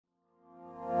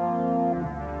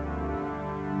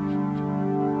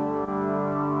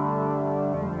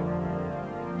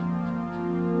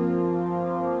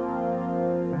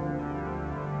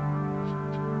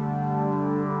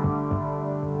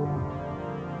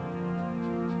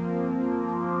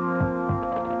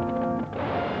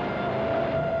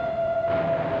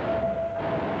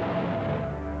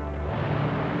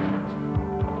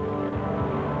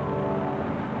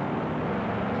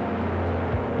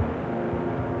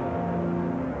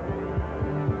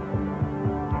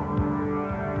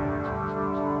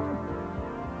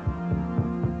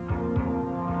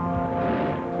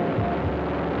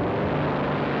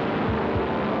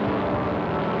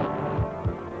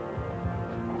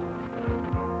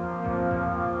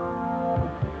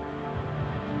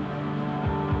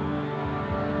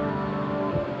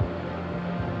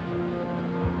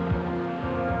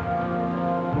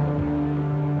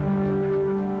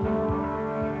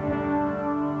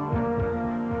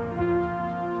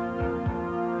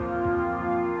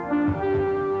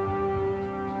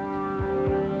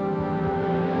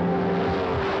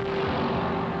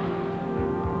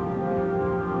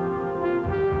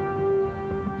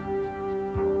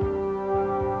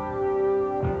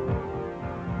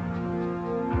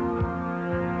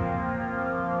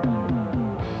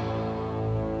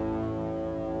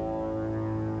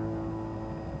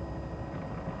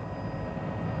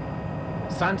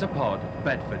Santapod,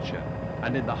 Bedfordshire,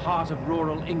 and in the heart of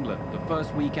rural England, the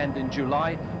first weekend in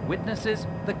July witnesses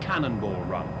the Cannonball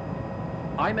Run.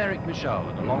 I'm Eric Michel,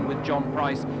 and along with John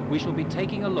Price, we shall be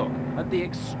taking a look at the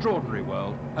extraordinary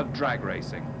world of drag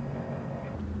racing.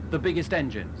 The biggest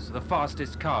engines, the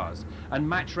fastest cars, and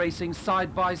match racing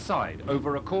side by side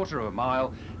over a quarter of a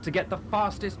mile to get the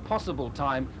fastest possible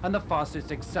time and the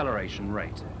fastest acceleration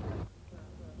rate.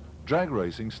 Drag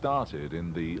racing started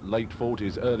in the late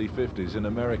 40s, early 50s in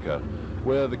America,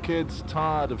 where the kids,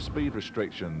 tired of speed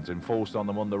restrictions enforced on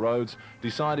them on the roads,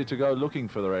 decided to go looking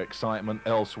for their excitement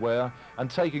elsewhere, and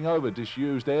taking over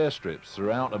disused airstrips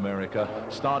throughout America,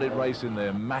 started racing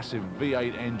their massive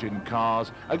V8 engine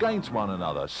cars against one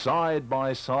another, side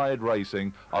by side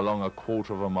racing along a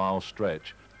quarter of a mile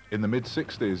stretch. In the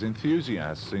mid-60s,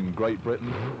 enthusiasts in Great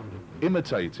Britain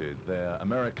imitated their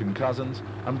American cousins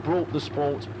and brought the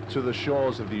sport to the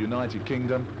shores of the United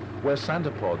Kingdom, where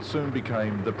Santapod soon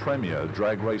became the premier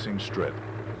drag racing strip.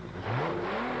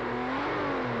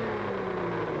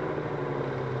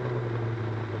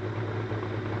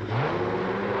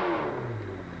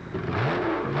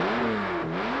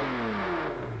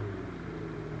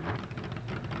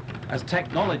 As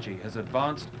technology has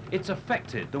advanced, it's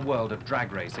affected the world of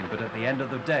drag racing, but at the end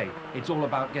of the day, it's all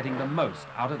about getting the most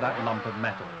out of that lump of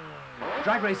metal.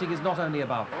 Drag racing is not only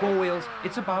about four wheels,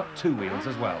 it's about two wheels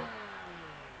as well.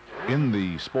 In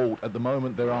the sport at the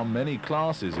moment, there are many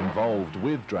classes involved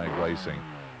with drag racing.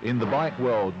 In the bike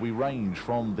world, we range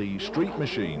from the street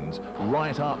machines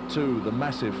right up to the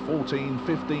massive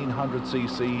 1500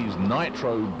 cc's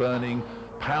nitro burning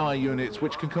power units,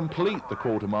 which can complete the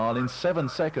quarter mile in 7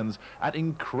 seconds at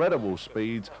incredible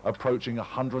speeds approaching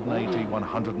 180,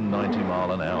 190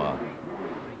 mile an hour.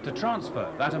 To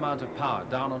transfer that amount of power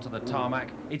down onto the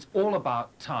tarmac, it's all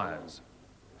about tyres.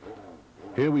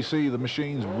 Here we see the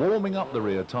machines warming up the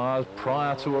rear tyres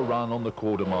prior to a run on the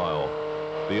quarter mile.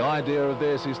 The idea of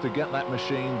this is to get that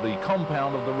machine, the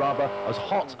compound of the rubber, as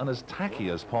hot and as tacky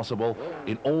as possible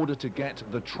in order to get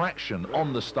the traction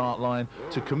on the start line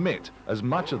to commit as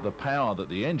much of the power that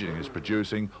the engine is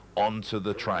producing onto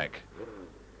the track.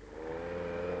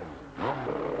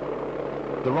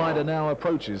 The rider now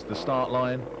approaches the start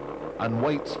line and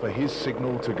waits for his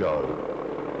signal to go.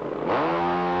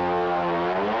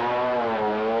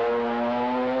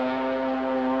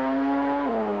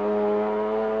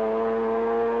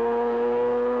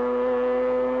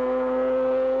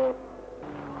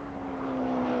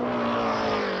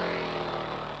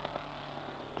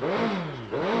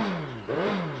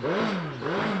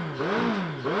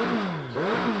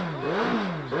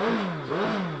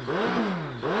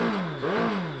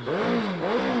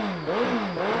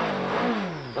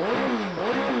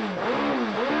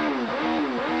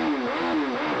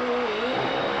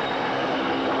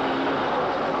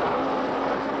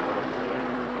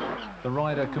 The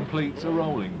rider completes a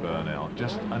rolling burnout,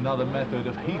 just another method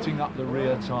of heating up the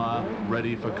rear tyre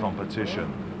ready for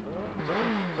competition.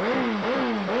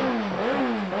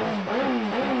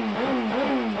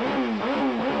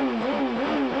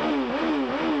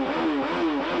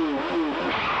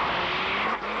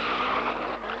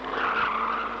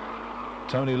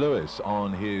 Tony Lewis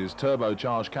on his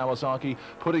turbocharged Kawasaki,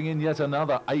 putting in yet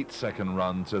another 8-second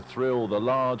run to thrill the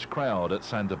large crowd at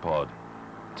Santapod.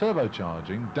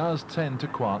 Turbocharging does tend to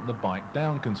quieten the bike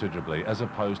down considerably, as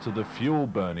opposed to the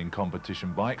fuel-burning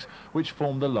competition bikes, which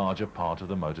form the larger part of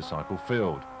the motorcycle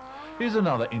field. Here's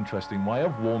another interesting way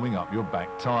of warming up your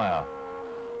back tyre.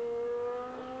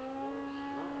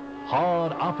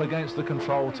 Hard up against the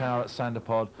control tower at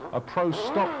Santapod, a pro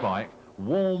stock bike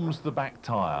warms the back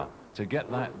tyre to get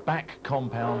that back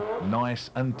compound nice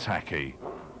and tacky.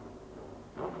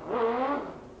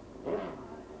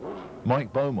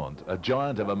 Mike Beaumont, a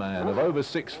giant of a man of over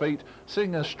 6 feet,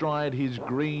 sitting astride his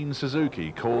green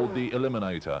Suzuki called the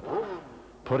Eliminator.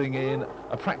 Putting in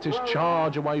a practice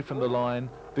charge away from the line,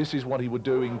 this is what he would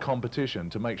do in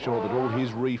competition to make sure that all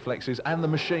his reflexes and the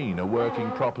machine are working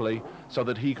properly so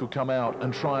that he could come out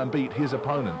and try and beat his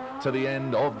opponent to the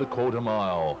end of the quarter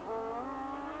mile.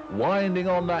 Winding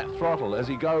on that throttle as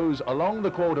he goes along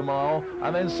the quarter mile,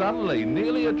 and then suddenly,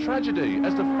 nearly a tragedy,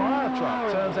 as the fire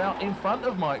truck turns out in front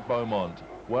of Mike Beaumont.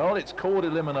 Well, it's called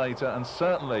Eliminator, and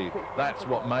certainly that's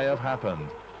what may have happened.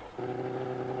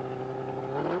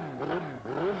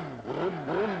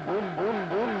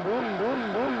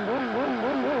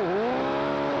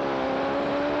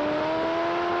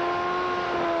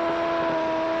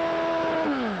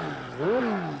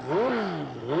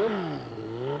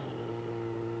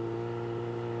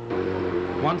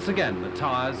 Once again, the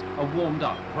tyres are warmed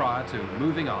up prior to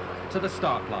moving up to the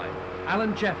start line.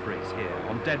 Alan Jeffries here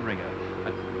on Dead Ringer.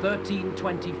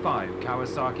 1325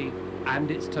 Kawasaki,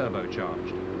 and it's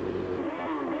turbocharged.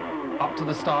 Up to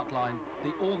the start line,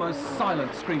 the almost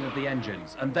silent scream of the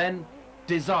engines, and then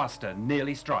disaster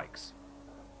nearly strikes.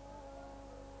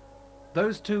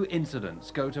 Those two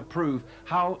incidents go to prove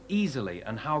how easily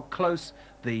and how close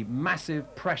the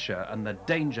massive pressure and the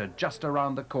danger just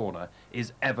around the corner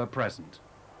is ever present.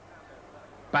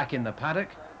 Back in the paddock,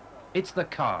 it's the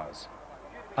cars.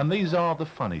 And these are the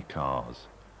funny cars.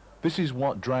 This is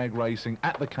what drag racing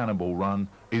at the Cannonball Run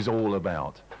is all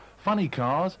about. Funny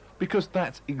cars, because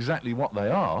that's exactly what they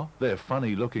are, they're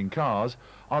funny-looking cars,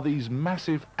 are these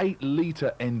massive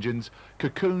 8-litre engines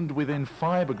cocooned within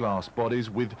fiberglass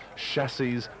bodies with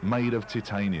chassis made of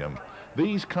titanium.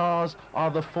 These cars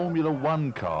are the Formula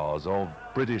One cars of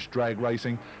British drag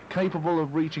racing, capable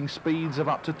of reaching speeds of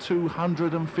up to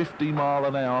 250 miles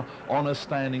an hour on a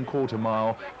standing quarter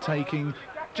mile, taking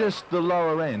just the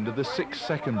lower end of the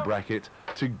 6-second bracket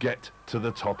to get to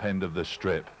the top end of the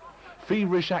strip.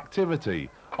 Feverish activity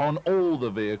on all the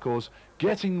vehicles,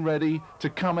 getting ready to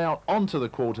come out onto the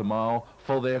quarter mile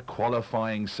for their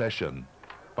qualifying session.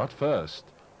 But first,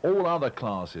 all other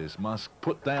classes must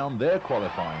put down their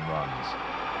qualifying runs.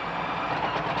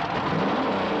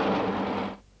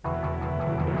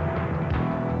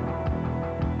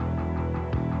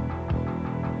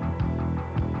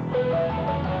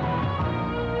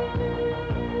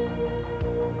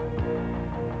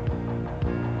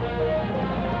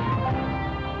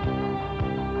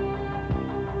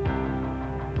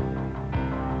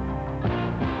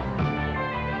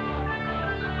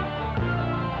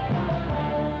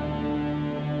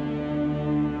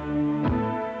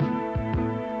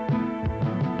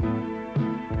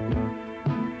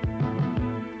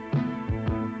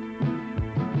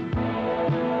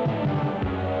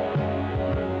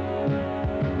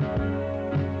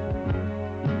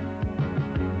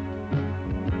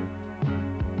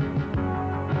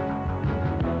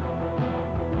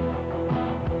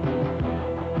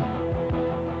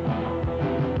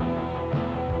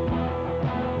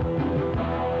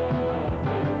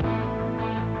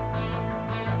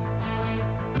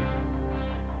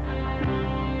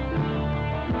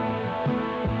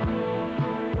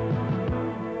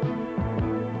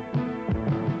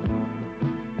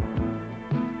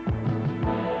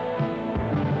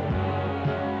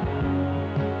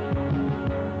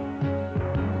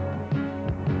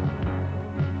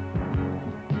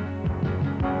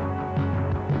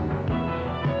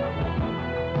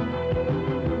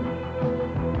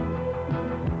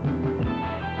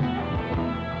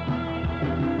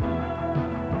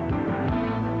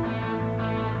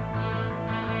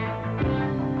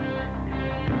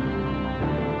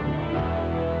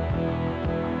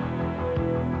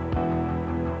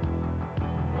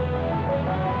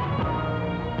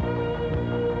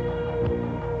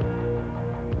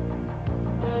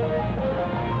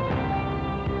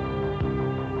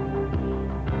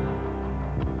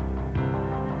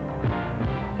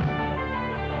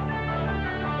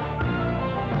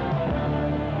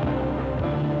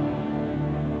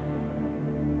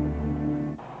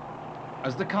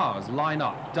 As the cars line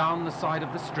up down the side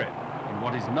of the strip in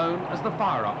what is known as the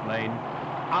fire-up lane,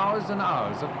 hours and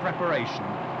hours of preparation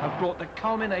have brought the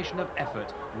culmination of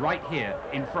effort right here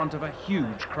in front of a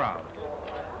huge crowd.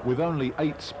 With only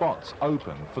 8 spots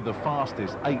open for the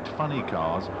fastest 8 funny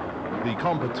cars, the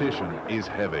competition is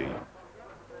heavy.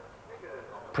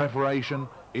 Preparation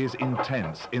is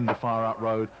intense in the fire-up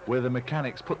road, where the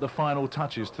mechanics put the final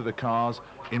touches to the cars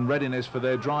in readiness for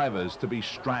their drivers to be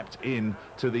strapped in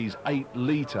to these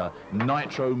 8-litre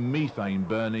nitromethane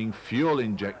burning,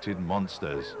 fuel-injected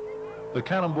monsters. The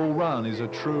Cannonball Run is a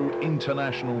true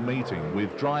international meeting,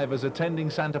 with drivers attending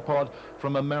Santa Pod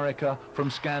from America, from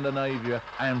Scandinavia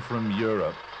and from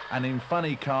Europe. And in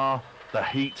funny car, the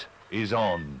heat is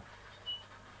on.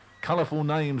 Colourful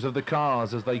names of the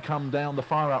cars as they come down the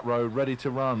fire-up road ready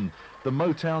to run. The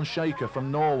Motown Shaker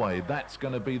from Norway, that's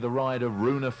going to be the ride of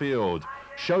Rune Fjeld.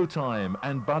 Showtime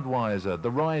and Budweiser, the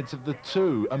rides of the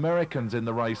 2 Americans in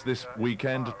the race this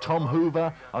weekend, Tom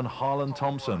Hoover and Harlan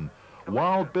Thompson.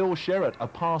 Wild Bill Sherritt, a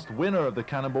past winner of the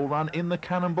Cannonball Run in the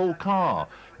Cannonball car.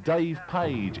 Dave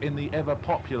Paige in the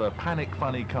ever-popular Panic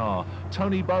funny car.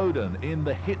 Tony Bowden in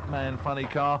the Hitman funny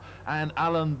car. And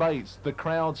Alan Bates, the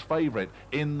crowd's favourite,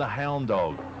 in the Hound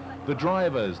Dog. The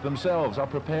drivers themselves are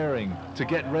preparing to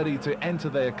get ready to enter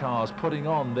their cars, putting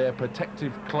on their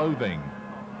protective clothing.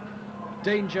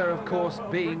 Danger, of course,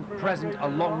 being present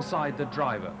alongside the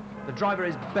driver. The driver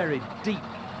is buried deep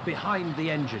behind the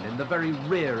engine in the very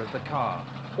rear of the car,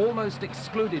 almost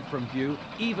excluded from view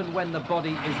even when the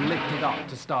body is lifted up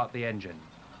to start the engine.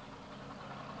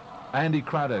 Andy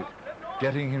Craddock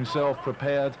getting himself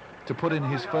prepared to put in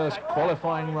his first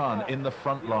qualifying run in the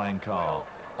frontline car.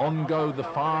 On go the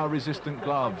fire-resistant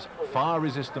gloves,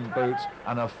 fire-resistant boots,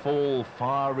 and a full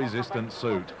fire-resistant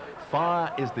suit.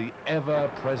 Fire is the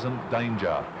ever-present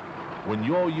danger. When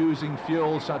you're using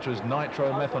fuel such as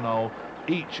nitromethanol,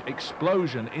 each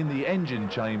explosion in the engine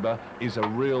chamber is a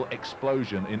real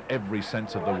explosion in every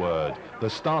sense of the word. The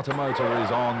starter motor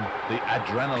is on, the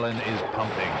adrenaline is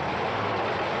pumping.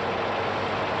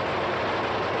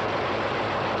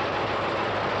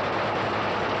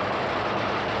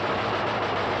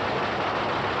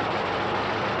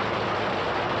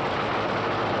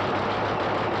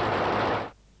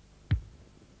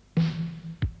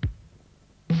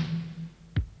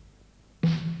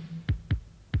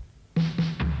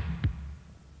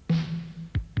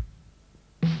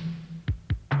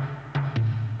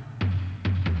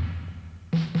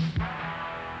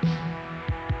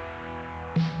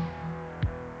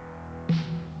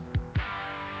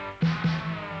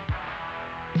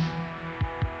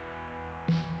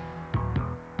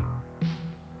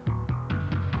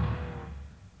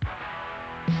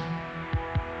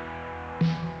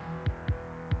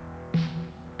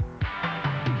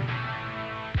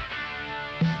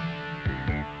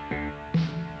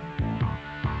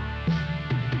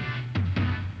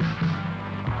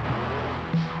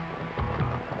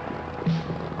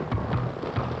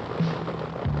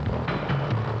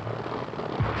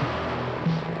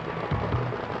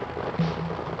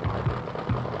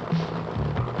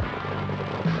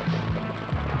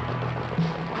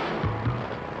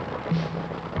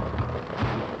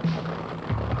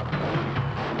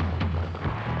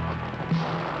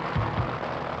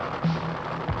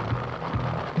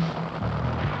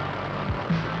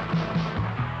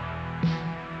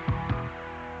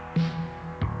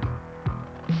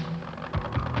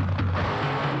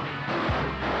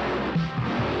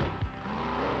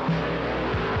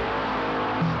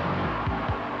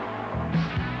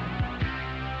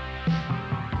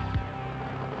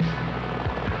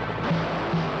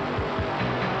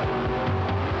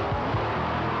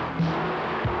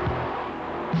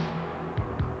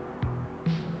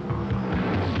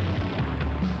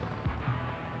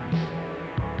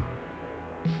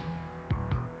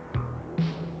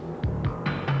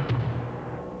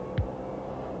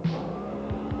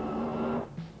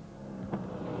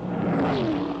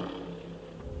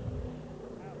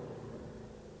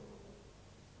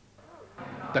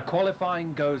 The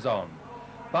qualifying goes on,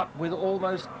 but with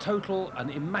almost total and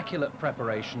immaculate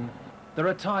preparation, there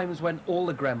are times when all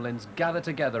the gremlins gather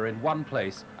together in one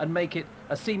place and make it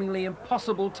a seemingly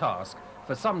impossible task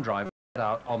for some drivers to get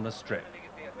out on the strip.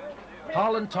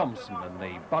 Harlan Thompson and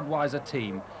the Budweiser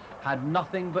team had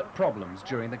nothing but problems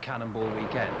during the Cannonball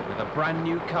weekend with a brand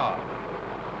new car.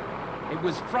 It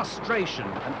was frustration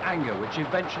and anger which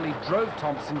eventually drove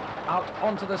Thompson out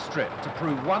onto the strip to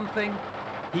prove one thing: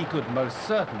 he could most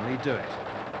certainly do it.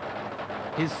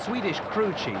 His Swedish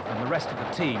crew chief and the rest of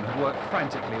the team had worked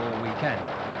frantically all weekend,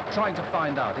 trying to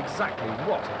find out exactly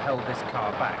what had held this car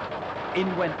back.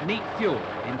 In went neat fuel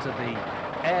into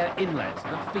the air inlet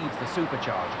that feeds the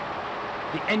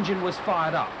supercharger. The engine was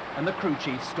fired up and the crew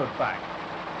chief stood back.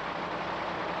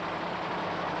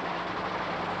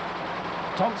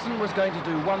 Thompson was going to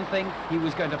do one thing: he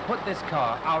was going to put this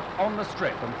car out on the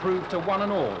strip and prove to one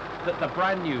and all that the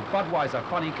brand new Budweiser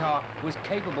funny car was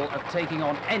capable of taking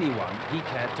on anyone he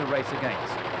cared to race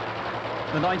against.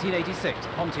 The 1986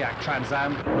 Pontiac Trans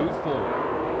Am moved forward.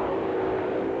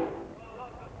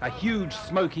 A huge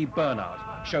smoky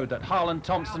burnout showed that Harlan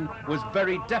Thompson was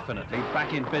very definitely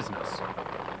back in business.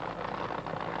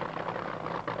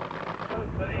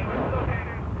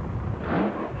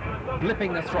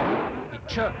 Blipping the throttle, he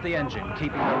chirped the engine,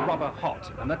 keeping the rubber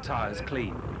hot and the tyres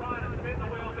clean.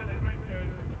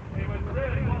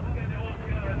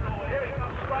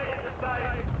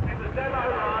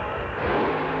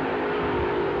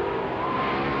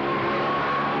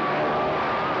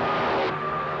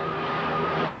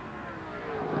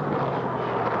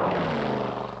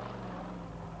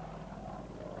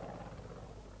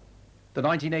 The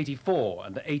 1984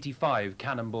 and 85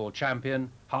 Cannonball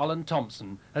champion, Harlan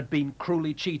Thompson, had been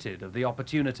cruelly cheated of the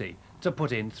opportunity to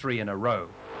put in 3 in a row.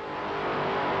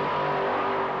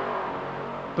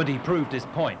 But he proved his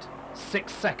point,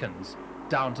 6 seconds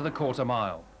down to the quarter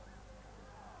mile.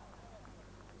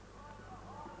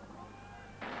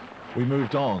 We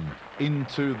moved on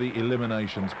into the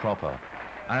eliminations proper,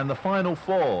 and the final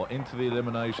 4 into the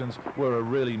eliminations were a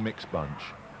really mixed bunch.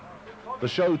 The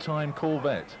Showtime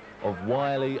Corvette of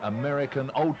wily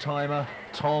American old-timer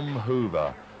Tom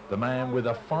Hoover, the man with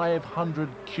a 500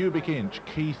 cubic inch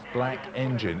Keith Black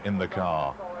engine in the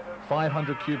car.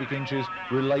 500 cubic inches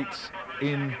relates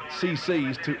in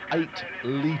cc's to 8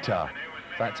 litre.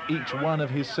 That's each one of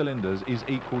his cylinders is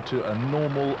equal to a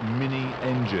normal mini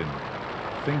engine.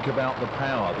 Think about the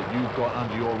power that you've got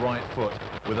under your right foot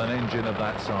with an engine of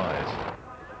that size.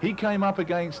 He came up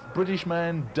against British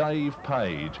man Dave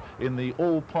Paige in the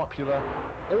all-popular,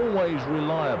 always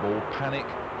reliable Panic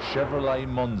Chevrolet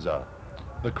Monza.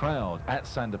 The crowd at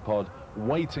Sandapod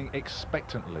waiting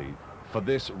expectantly for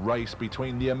this race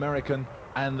between the American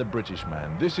and the British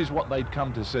man. This is what they'd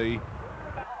come to see.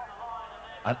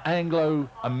 An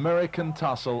Anglo-American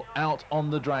tussle out on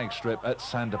the drag strip at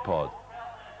Sandapod.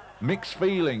 Mixed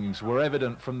feelings were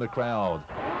evident from the crowd.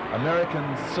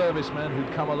 American servicemen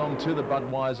who'd come along to the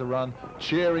Budweiser run,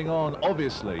 cheering on,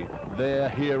 obviously, their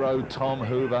hero Tom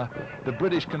Hoover. The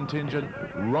British contingent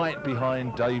right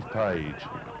behind Dave Paige.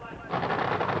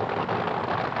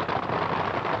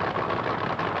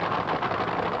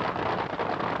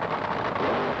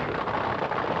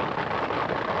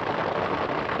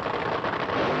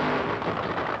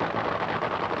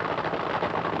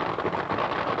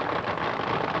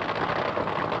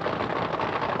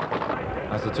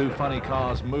 As the two funny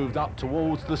cars moved up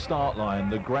towards the start line,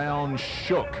 the ground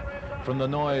shook from the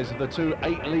noise of the two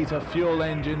 8-litre fuel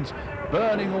engines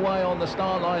burning away on the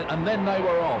start line, and then they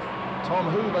were off.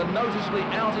 Tom Hoover noticeably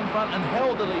out in front and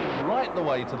held the lead right the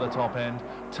way to the top end,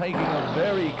 taking a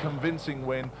very convincing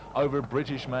win over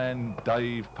British man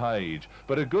Dave Paige.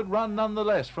 But a good run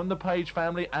nonetheless from the Paige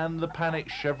family and the Panic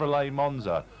Chevrolet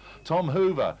Monza. Tom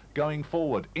Hoover going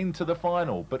forward into the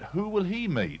final, but who will he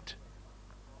meet?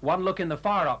 One look in the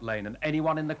fire-up lane and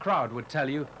anyone in the crowd would tell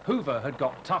you Hoover had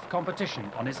got tough competition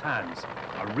on his hands.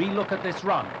 A re-look at this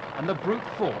run and the brute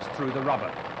force through the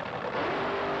rubber.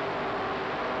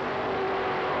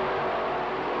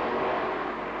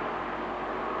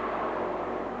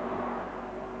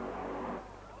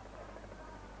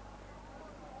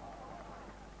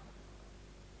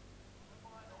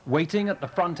 Waiting at the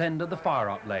front end of the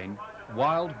fire-up lane,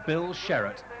 Wild Bill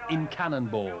Sherratt in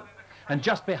Cannonball. And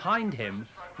just behind him,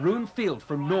 Rune Fjeld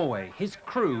from Norway, his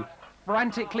crew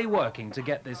frantically working to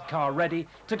get this car ready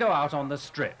to go out on the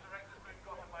strip.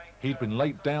 He'd been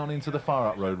late down into the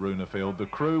fire-up road, Rune Fjeld. The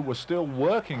crew was still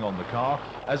working on the car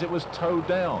as it was towed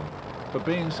down. But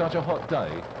being such a hot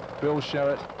day, Bill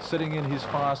Sherratt, sitting in his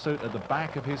fire suit at the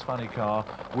back of his funny car,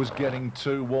 was getting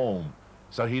too warm.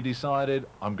 So he decided,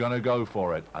 I'm going to go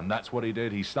for it. And that's what he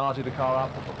did. He started the car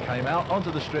up, came out onto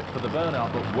the strip for the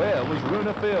burnout, but where was Rune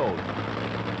Fjeld?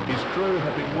 His crew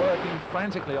had been working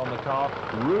frantically on the car.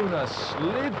 Rune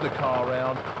slid the car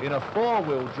round in a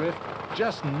four-wheel drift,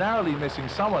 just narrowly missing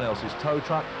someone else's tow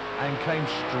truck, and came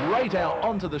straight out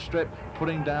onto the strip,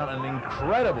 putting down an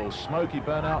incredible smoky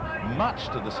burnout, much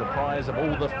to the surprise of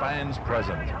all the fans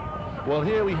present. Well,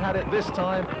 here we had it this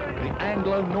time, the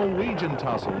Anglo-Norwegian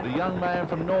tussle. The young man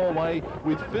from Norway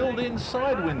with filled-in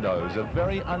side windows, a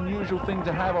very unusual thing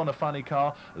to have on a funny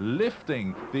car,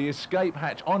 lifting the escape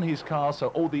hatch on his car so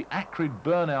all the acrid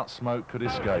burnout smoke could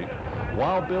escape.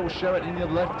 While Bill Sherratt in the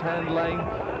left-hand lane,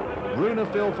 Rune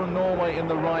Fjeld from Norway in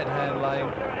the right-hand lane,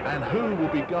 and who will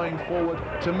be going forward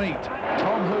to meet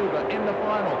Tom Hoover in the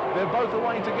final? They're both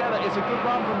away together. It's a good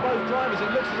run from both drivers.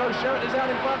 It looks as though Sherratt is out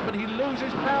in front, but he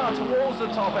loses power towards the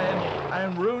top end,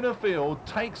 and Rune Fjeld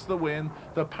takes the win.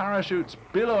 The parachutes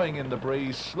billowing in the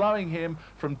breeze, slowing him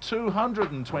from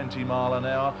 220 mile an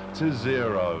hour to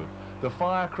 0. The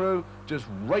fire crew just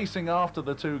racing after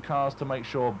the two cars to make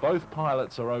sure both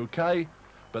pilots are okay.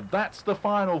 But that's the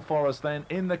final for us then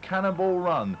in the Cannonball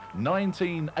Run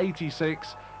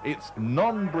 1986. It's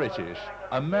non-British,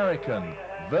 American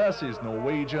versus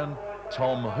Norwegian,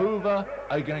 Tom Hoover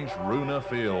against Rune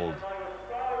Fjeld.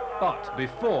 But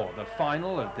before the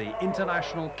final of the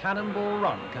International Cannonball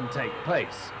Run can take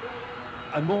place,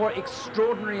 a more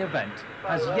extraordinary event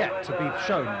has yet to be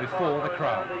shown before the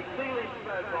crowd.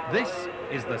 This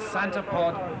is the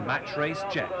Sandapod Match Race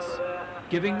Jets,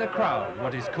 giving the crowd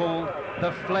what is called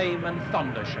the Flame and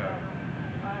Thunder Show.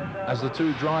 As the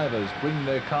two drivers bring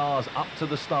their cars up to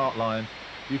the start line,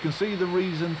 you can see the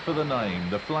reason for the name.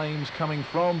 The flames coming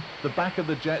from the back of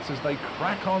the jets as they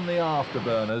crack on the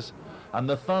afterburners, and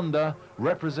the thunder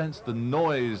represents the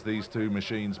noise these two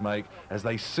machines make as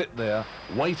they sit there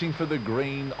waiting for the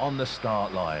green on the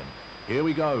start line. Here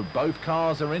we go, both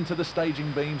cars are into the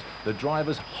staging beams, the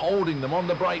drivers holding them on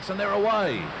the brakes, and they're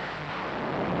away.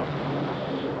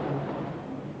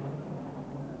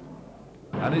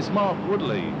 And it's Mark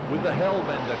Woodley with the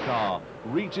Hellbender car,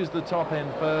 reaches the top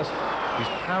end first. His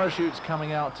parachute's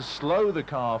coming out to slow the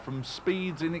car from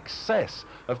speeds in excess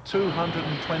of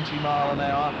 220 mile an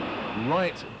hour,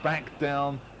 right back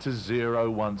down to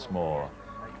 0 once more.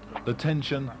 The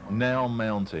tension now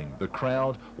mounting, the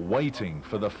crowd waiting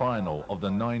for the final of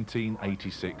the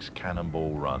 1986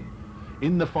 Cannonball run.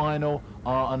 In the final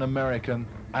are an American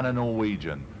and a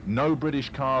Norwegian. No British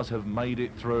cars have made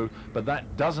it through, but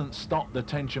that doesn't stop the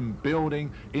tension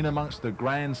building in amongst the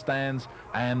grandstands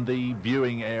and the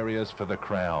viewing areas for the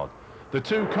crowd. The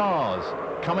two cars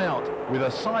come out with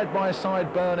a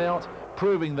side-by-side burnout,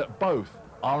 proving that both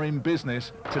are in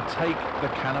business to take the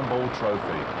Cannonball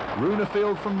trophy. Rune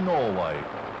Fjeld from Norway,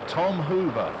 Tom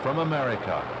Hoover from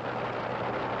America.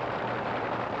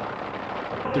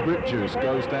 The grip juice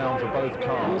goes down for both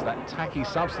cars, that tacky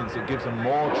substance that gives them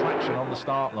more traction on the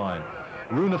start line.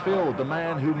 Rune Fjeld, the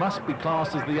man who must be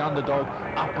classed as the underdog,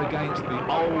 up against the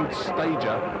old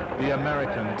stager, the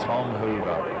American Tom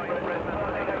Hoover.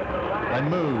 They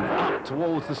move up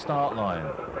towards the start line.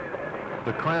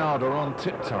 The crowd are on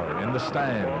tiptoe in the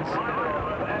stands.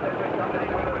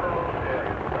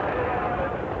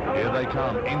 Here they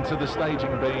come into the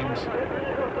staging beams.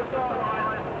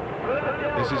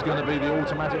 This is going to be the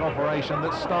automatic operation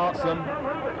that starts them.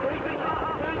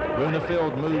 Rune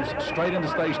Fjeld moves straight into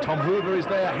stage. Tom Hoover is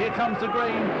there. Here comes the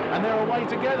green, and they're away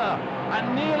together.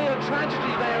 And nearly a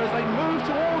tragedy there as they move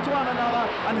towards one another.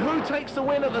 And who takes the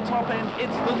win at the top end?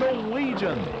 It's the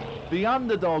Norwegian. The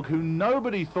underdog who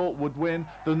nobody thought would win.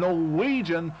 The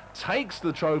Norwegian takes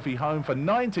the trophy home for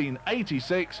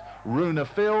 1986. Rune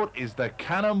Fjeld is the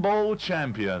Cannonball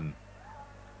champion.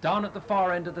 Down at the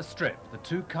far end of the strip, the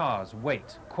two cars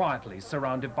wait quietly,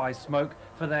 surrounded by smoke,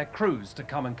 for their crews to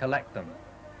come and collect them.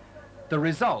 The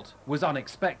result was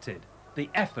unexpected, the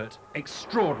effort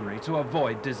extraordinary to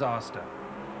avoid disaster.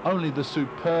 Only the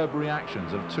superb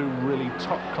reactions of two really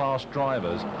top-class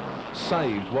drivers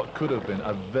saved what could have been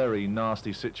a very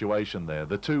nasty situation there.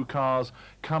 The two cars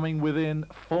coming within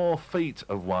 4 feet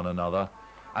of one another,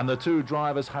 and the two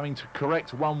drivers having to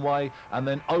correct one way and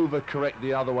then overcorrect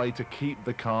the other way to keep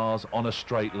the cars on a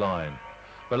straight line.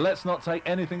 But let's not take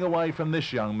anything away from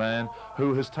this young man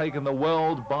who has taken the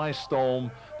world by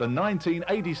storm, the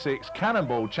 1986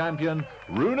 Cannonball champion,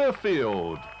 Rune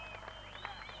Fjeld.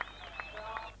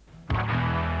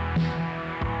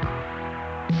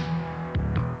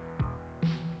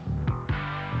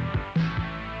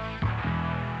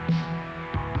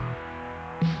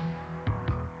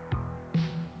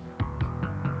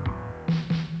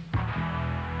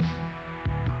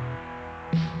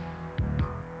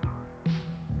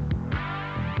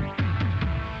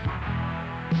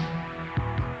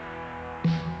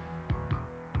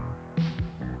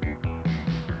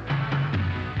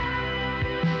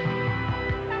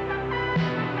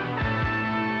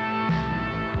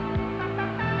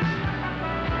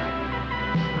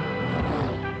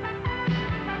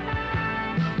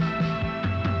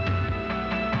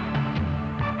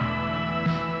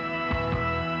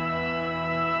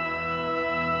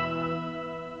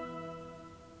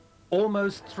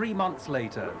 Almost 3 months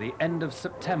later, the end of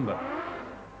September,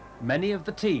 many of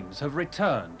the teams have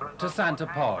returned to Santa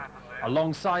Pod.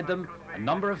 Alongside them, a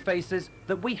number of faces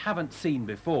that we haven't seen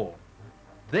before.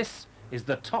 This is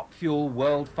the Top Fuel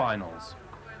World Finals,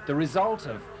 the result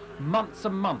of months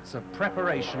and months of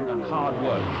preparation and hard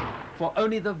work, for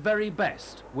only the very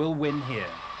best will win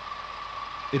here.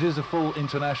 It is a full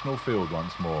international field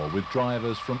once more, with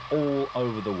drivers from all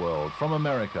over the world, from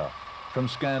America, from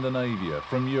Scandinavia,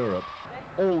 from Europe,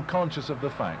 all conscious of the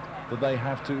fact that they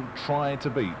have to try to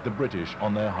beat the British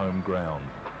on their home ground.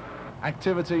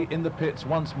 Activity in the pits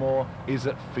once more is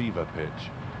at fever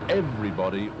pitch.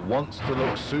 Everybody wants to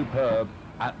look superb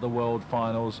at the World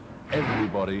Finals.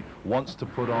 Everybody wants to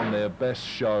put on their best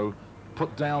show,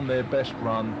 put down their best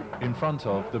run in front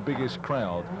of the biggest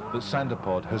crowd that Santa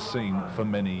Pod has seen for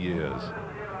many years.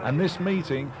 And this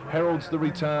meeting heralds the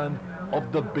return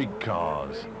of the big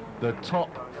cars, the top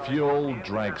fuel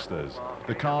dragsters,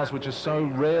 the cars which are so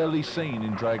rarely seen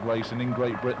in drag racing in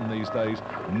Great Britain these days,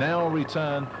 now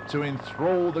return to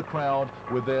enthrall the crowd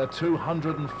with their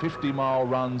 250-mile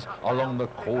runs along the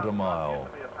quarter mile.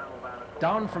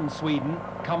 Down from Sweden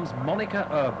comes Monica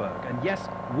Öberg, and yes,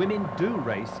 women do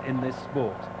race in this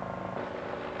sport.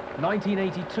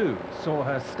 1982 saw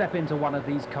her step into one of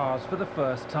these cars for the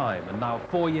first time, and now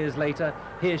 4 years later,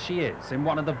 here she is in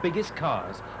one of the biggest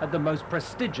cars at the most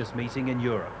prestigious meeting in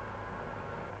Europe.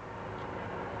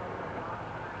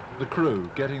 The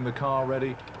crew getting the car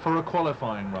ready for a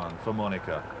qualifying run for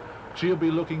Monica. She'll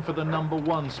be looking for the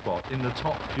 #1 spot in the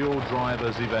Top Fuel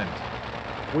Drivers event.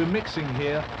 We're mixing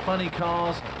here funny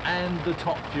cars and the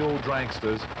Top Fuel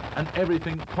dragsters, and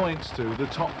everything points to the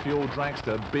Top Fuel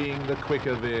dragster being the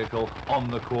quicker vehicle on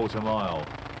the quarter mile.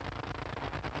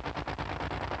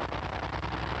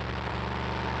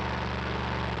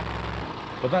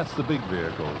 But that's the big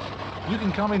vehicles. You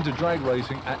can come into drag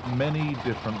racing at many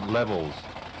different levels.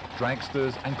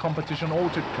 Dragsters and competition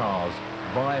altered cars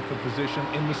vie for position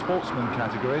in the sportsman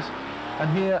categories.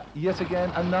 And here, yet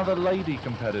again, another lady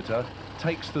competitor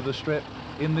takes to the strip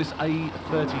in this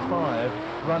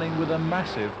A35, running with a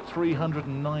massive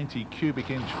 390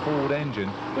 cubic inch Ford engine,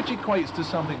 which equates to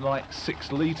something like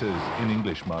 6 litres in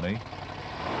English money.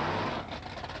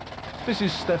 This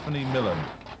is Stephanie Millen,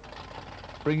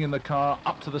 bringing the car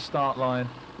up to the start line,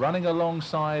 running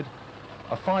alongside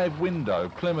a 5-window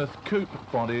Plymouth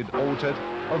coupe-bodied altered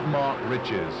of Mark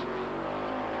Riches.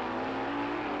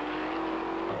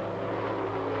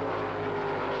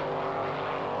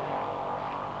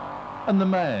 And the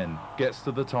man gets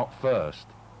to the top first,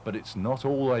 but it's not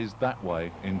always that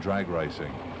way in drag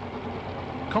racing.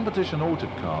 Competition altered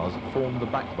cars form the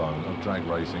backbone of drag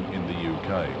racing in the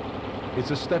UK.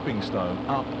 It's a stepping stone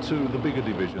up to the bigger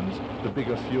divisions, the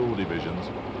bigger fuel divisions.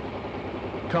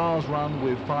 Cars run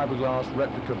with fiberglass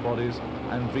replica bodies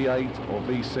and V8 or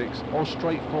V6 or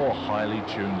straight 4 highly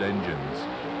tuned engines.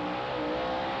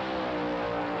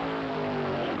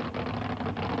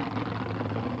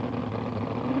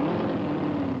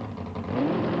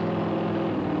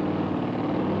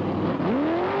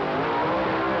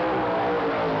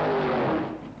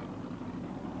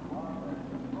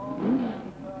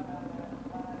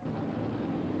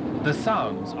 The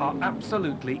sounds are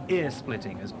absolutely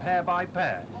ear-splitting as pair by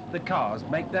pair the cars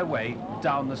make their way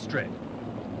down the strip.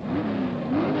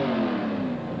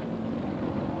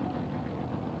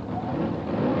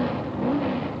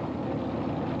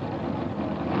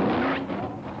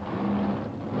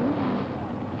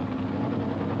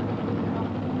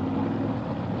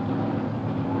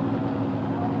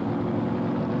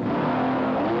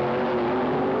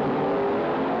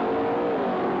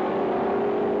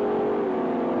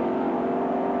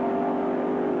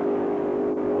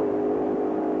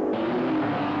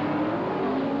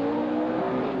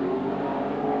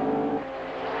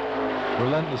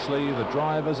 Relentlessly, the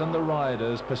drivers and the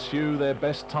riders pursue their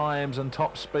best times and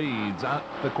top speeds at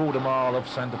the quarter mile of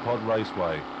Centre Pod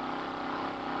Raceway.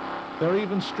 There are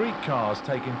even street cars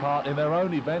taking part in their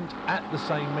own event at the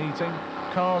same meeting,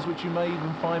 cars which you may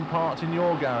even find parked in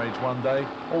your garage one day,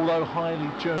 although highly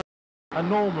tuned, and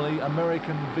normally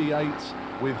American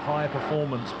V8s with high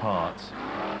performance parts.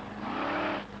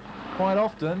 Quite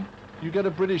often, you get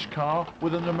a British car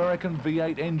with an American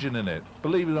V8 engine in it.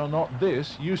 Believe it or not,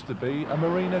 this used to be a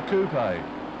Marina Coupe.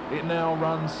 It now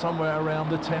runs somewhere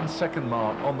around the 10-second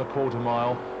mark on the quarter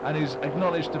mile and is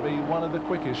acknowledged to be one of the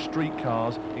quickest street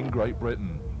cars in Great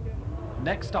Britain.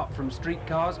 Next up from street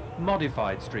cars,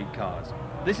 modified street cars.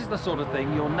 This is the sort of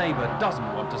thing your neighbour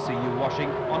doesn't want to see you washing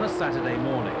on a Saturday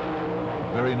morning.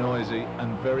 Very noisy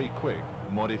and very quick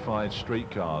modified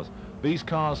street cars. These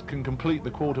cars can complete the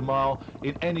quarter mile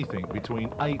in anything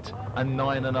between 8 and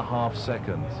 9.5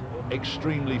 seconds.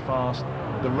 Extremely fast,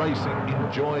 the racing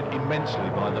enjoyed immensely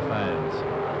by the fans.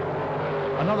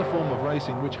 Another form of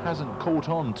racing which hasn't caught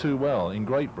on too well in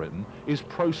Great Britain is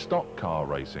pro-stock car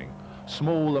racing.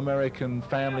 Small American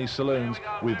family saloons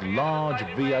with large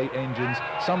V8 engines,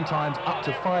 sometimes up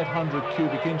to 500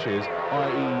 cubic inches,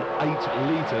 i.e.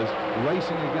 8 litres,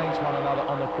 racing against one another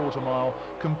on the quarter mile,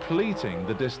 completing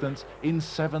the distance in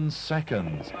 7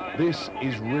 seconds. This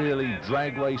is really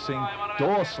drag racing,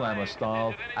 Doorslammer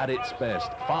style at its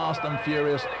best. Fast and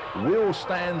furious, wheel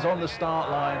stands on the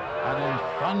start line, and then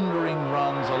thundering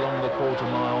runs along the quarter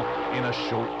mile in a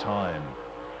short time.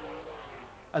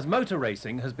 As motor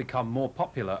racing has become more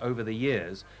popular over the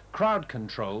years, crowd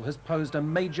control has posed a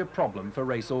major problem for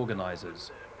race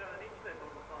organisers.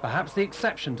 Perhaps the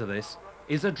exception to this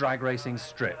is a drag racing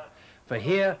strip, for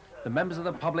here the members of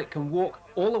the public can walk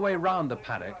all the way round the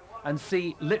paddock and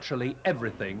see literally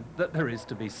everything that there is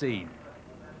to be seen.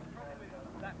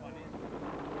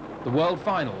 The World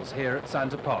Finals here at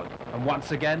Centre Pod, and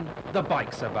once again the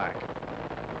bikes are back.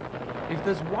 If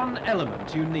there's one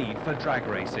element you need for drag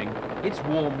racing, it's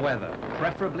warm weather,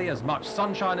 preferably as much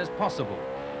sunshine as possible,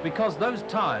 because those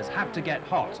tyres have to get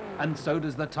hot, and so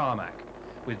does the tarmac.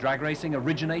 With drag racing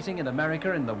originating in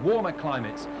America in the warmer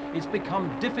climates, it's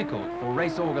become difficult for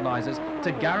race organisers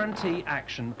to guarantee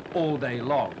action all day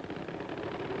long.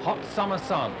 Hot summer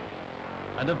sun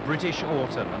and a British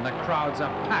autumn, and the crowds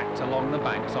are packed along the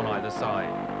banks on either side.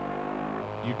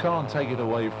 You can't take it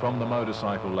away from the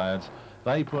motorcycle lads.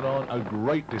 They put on a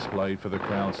great display for the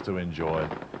crowds to enjoy.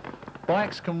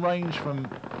 Bikes can range from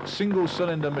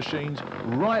single-cylinder machines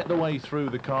right the way through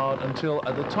the card until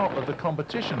at the top of the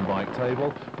competition bike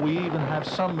table we even have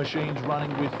some machines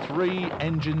running with 3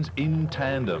 engines in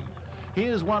tandem.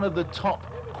 Here's one of the top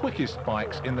quickest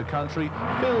bikes in the country,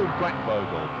 Phil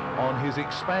Blackvogel, on his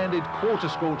expanded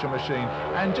quarter-scorcher machine.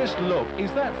 And just look,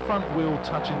 is that front wheel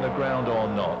touching the ground or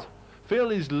not? Phil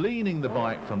is leaning the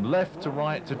bike from left to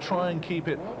right to try and keep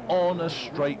it on a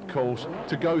straight course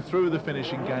to go through the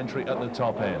finishing gantry at the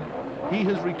top end. He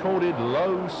has recorded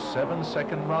low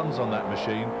 7-second runs on that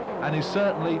machine and is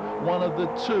certainly one of the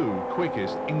 2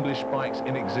 quickest English bikes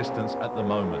in existence at the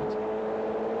moment.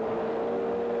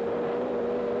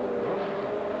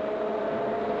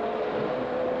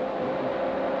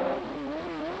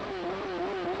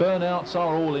 Burnouts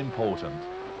are all important.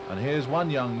 And here's one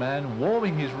young man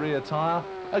warming his rear tyre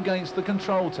against the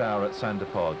control tower at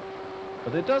Santapod.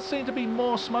 But there does seem to be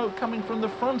more smoke coming from the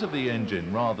front of the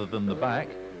engine rather than the back.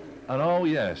 And oh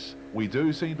yes, we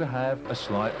do seem to have a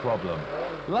slight problem.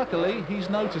 Luckily, he's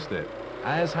noticed it,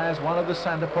 as has one of the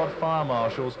Santapod fire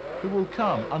marshals, who will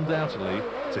come undoubtedly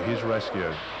to his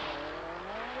rescue.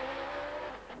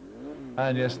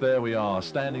 And yes, there we are,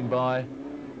 standing by.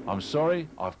 I'm sorry,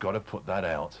 I've got to put that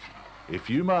out. If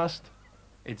you must.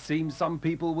 It seems some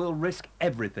people will risk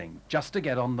everything just to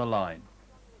get on the line.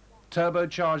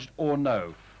 Turbocharged or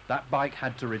no, that bike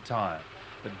had to retire.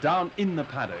 But down in the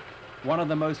paddock, one of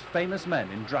the most famous men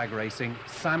in drag racing,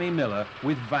 Sammy Miller,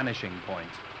 with Vanishing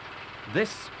Point.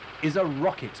 This is a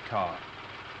rocket car.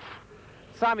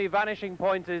 Sammy, Vanishing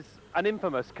Point is an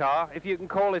infamous car, if you can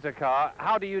call it a car.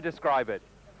 How do you describe it?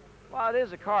 Well, it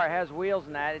is a car. It has wheels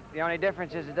and that. The only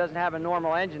difference is it doesn't have a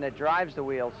normal engine that drives the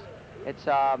wheels. It's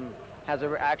has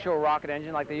an actual rocket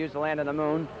engine like they use to land on the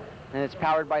moon, and it's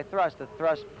powered by thrust. The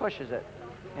thrust pushes it,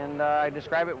 and I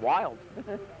describe it wild.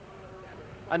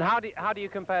 And how do you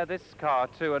compare this car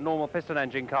to a normal piston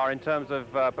engine car in terms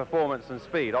of performance and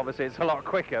speed? Obviously, it's a lot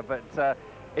quicker, but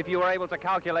if you were able to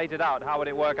calculate it out, how would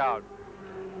it work out?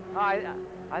 I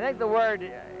think the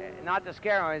word, not to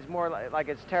scare them, is more like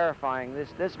it's terrifying.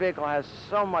 This vehicle has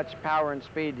so much power and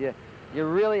speed. You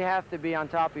really have to be on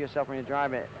top of yourself when you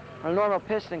drive it. On a normal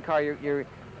piston car, you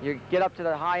get up to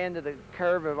the high end of the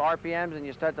curve of RPMs and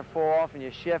you start to fall off and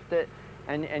you shift it,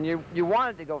 and you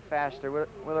want it to go faster.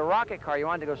 With a rocket car, you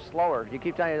want it to go slower. You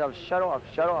keep telling yourself, shut off,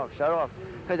 shut off, shut off.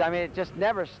 Because, I mean, it just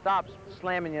never stops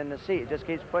slamming you in the seat. It just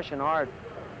keeps pushing hard.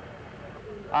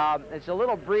 It's a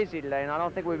little breezy today, and I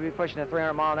don't think we'll be pushing the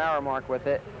 300-mile-an-hour mark with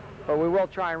it, but we will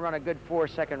try and run a good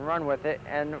 4-second run with it,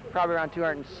 and probably around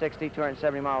 260,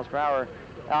 270 miles per hour.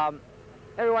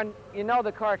 Everyone, you know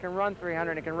the car can run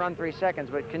 300, it can run 3 seconds,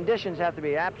 but conditions have to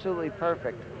be absolutely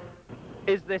perfect.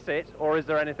 Is this it, or is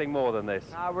there anything more than this?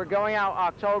 We're going out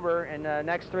October, in the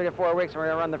next 3 to 4 weeks, and we're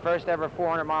going to run the first ever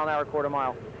 400-mile-an-hour quarter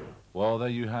mile. Well, there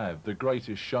you have the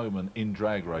greatest showman in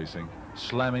drag racing,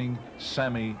 slamming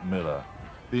Sammy Miller,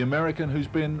 the American who's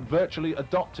been virtually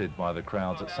adopted by the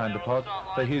crowds at Santapod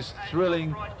for his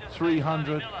thrilling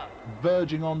 300,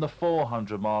 verging on the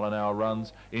 400-mile-an-hour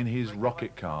runs in his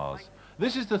rocket cars.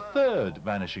 This is the 3rd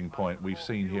Vanishing Point we've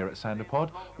seen here at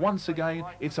Santapod. Once again,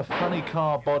 it's a funny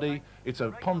car body. It's a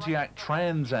Pontiac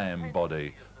Trans Am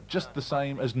body, just the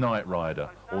same as Knight Rider,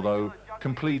 although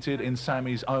completed in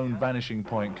Sammy's own Vanishing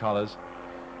Point colours.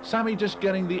 Sammy just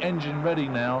getting the engine ready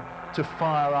now to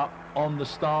fire up on the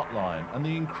start line. And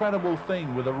the incredible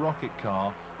thing with a rocket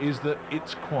car is that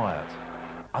it's quiet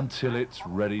until it's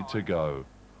ready to go.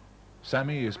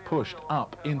 Sammy is pushed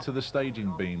up into the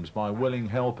staging beams by willing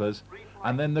helpers,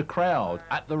 and then the crowd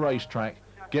at the racetrack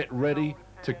get ready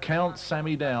to count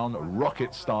Sammy down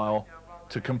rocket style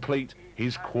to complete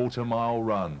his quarter-mile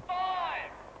run. 5,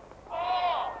 4,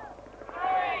 3,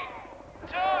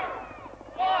 2,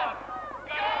 1,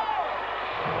 go!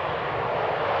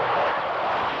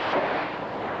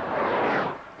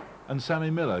 And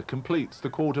Sammy Miller completes the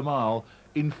quarter mile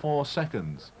in 4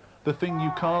 seconds. The thing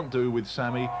you can't do with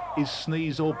Sammy is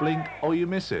sneeze or blink or you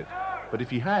miss it. But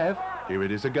if you have, here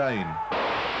it is again.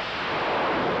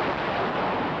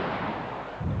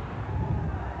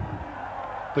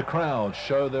 The crowd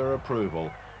show their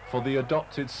approval for the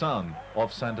adopted son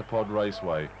of Santapod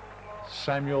Raceway,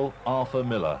 Samuel Arthur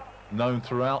Miller, known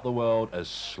throughout the world as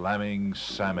Slamming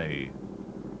Sammy.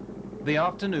 The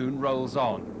afternoon rolls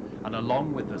on, and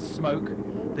along with the smoke,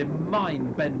 the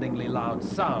mind-bendingly loud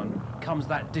sound, comes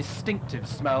that distinctive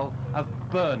smell of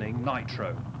burning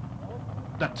nitro.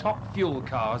 The top fuel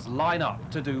cars line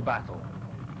up to do battle.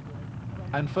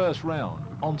 And first round,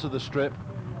 onto the strip,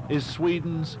 is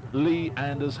Sweden's Lee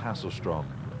Anders Hasselstrom.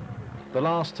 The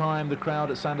last time the crowd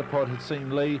at Santapod had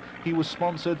seen Lee, he was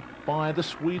sponsored by the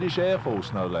Swedish Air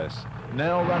Force, no less,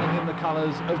 now running in the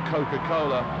colours of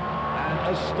Coca-Cola,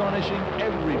 and astonishing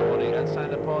everybody at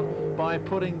Santapod by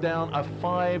putting down a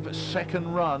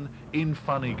 5-second run in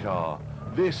funny car.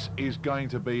 This is going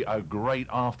to be a great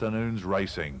afternoon's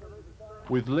racing.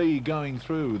 With Lee going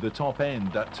through the top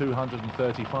end at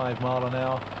 235 mile an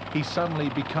hour, he suddenly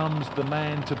becomes the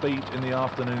man to beat in the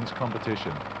afternoon's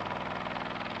competition.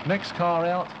 Next car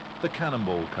out, the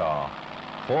Cannonball car.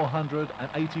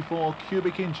 484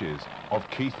 cubic inches of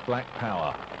Keith Black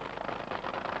power.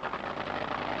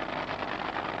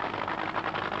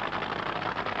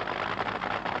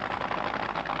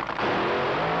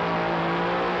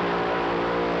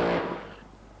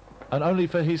 And only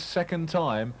for his second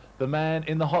time, the man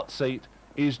in the hot seat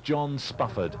is John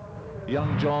Spuffard.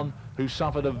 Young John, who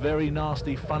suffered a very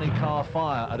nasty funny car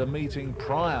fire at a meeting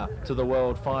prior to the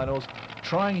World Finals,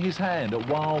 trying his hand at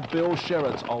Wild Bill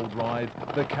Sherratt's old ride,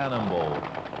 the Cannonball.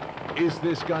 Is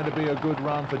this going to be a good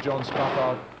run for John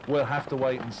Spuffard? We'll have to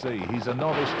wait and see. He's a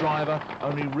novice driver,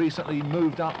 only recently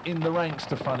moved up in the ranks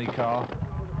to funny car.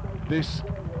 This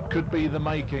could be the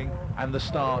making and the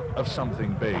start of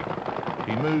something big.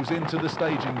 He moves into the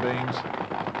staging beams.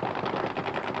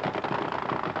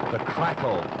 The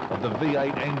crackle of the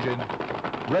V8 engine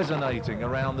resonating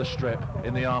around the strip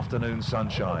in the afternoon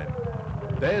sunshine.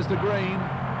 There's the green.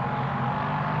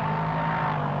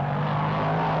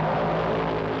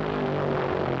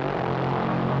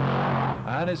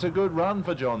 And it's a good run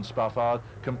for John Spuffard,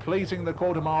 completing the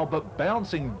quarter mile, but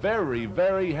bouncing very,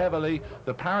 very heavily.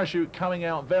 The parachute coming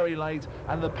out very late,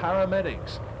 and the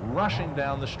paramedics rushing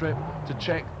down the strip to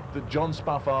check that John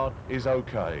Spuffard is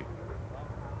okay.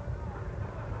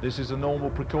 This is a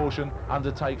normal precaution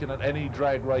undertaken at any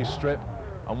drag race strip,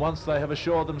 and once they have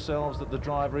assured themselves that the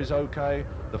driver is okay,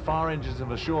 the fire engines have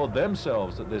assured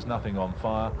themselves that there's nothing on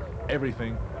fire,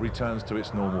 everything returns to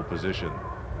its normal position.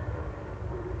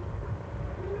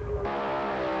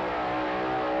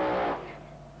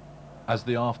 As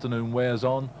the afternoon wears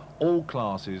on, all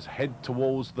classes head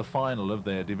towards the final of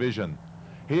their division.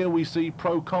 Here we see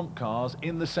pro comp cars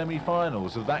in the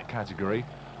semi-finals of that category,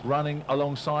 running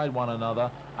alongside one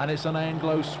another, and it's an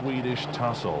Anglo-Swedish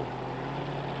tussle.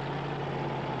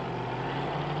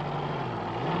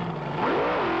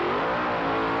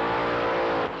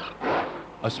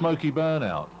 A smoky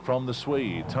burnout from the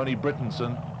Swede, Tony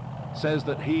Bryntesson, says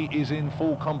that he is in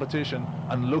full competition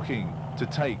and looking to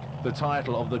take the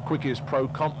title of the quickest pro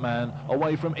comp man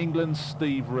away from England's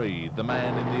Steve Reed, the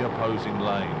man in the opposing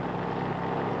lane.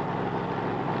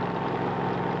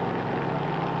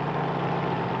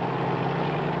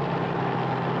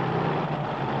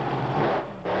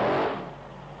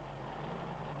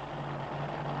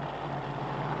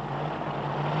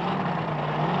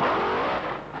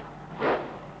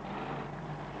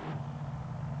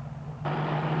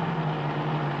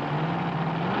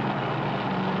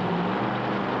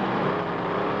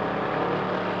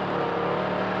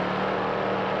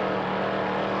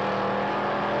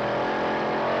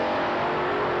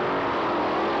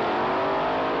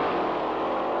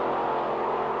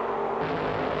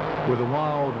 With a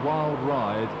wild, wild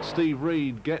ride, Steve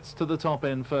Reed gets to the top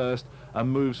end first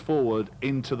and moves forward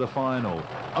into the final,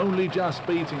 only just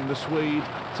beating the Swede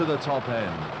to the top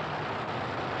end.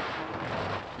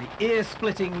 The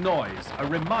ear-splitting noise, a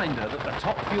reminder that the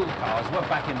top fuel cars were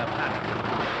back in the paddock.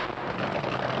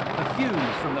 The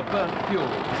fumes from the burnt fuel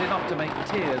is enough to make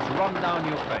tears run down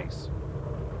your face.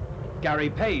 Gary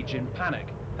Paige, in panic,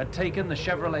 had taken the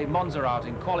Chevrolet Monza out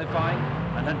in qualifying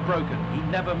and had broken. He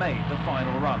never made the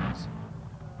final runs.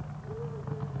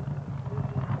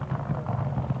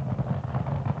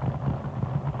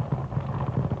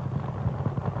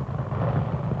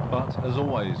 But as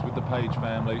always with the Paige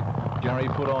family, Gary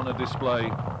put on a display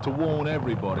to warn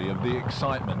everybody of the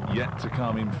excitement yet to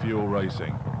come in fuel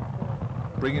racing.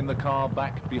 Bringing the car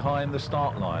back behind the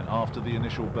start line after the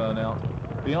initial burnout.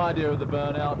 The idea of the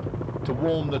burnout, to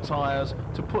warm the tyres,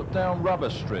 to put down rubber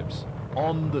strips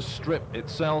on the strip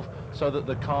itself so that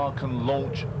the car can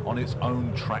launch on its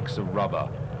own tracks of rubber.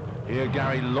 Here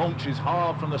Gary launches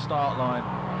hard from the start line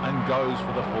and goes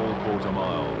for the full quarter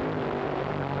mile.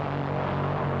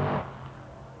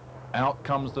 Out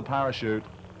comes the parachute,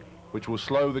 which will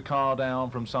slow the car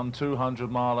down from some 200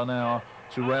 mile an hour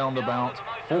to round about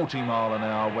 40 mile an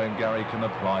hour when Gary can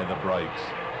apply the brakes.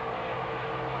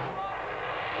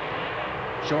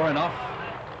 Sure enough,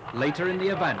 later in the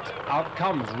event, out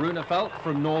comes Rune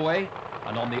from Norway,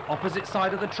 and on the opposite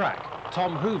side of the track,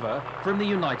 Tom Hoover from the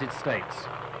United States.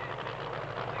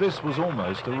 This was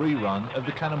almost a rerun of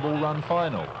the Cannonball Run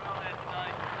final.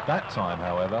 That time,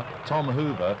 however, Tom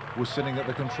Hoover was sitting at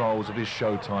the controls of his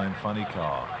Showtime funny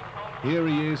car. Here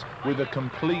he is with a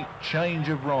complete change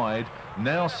of ride,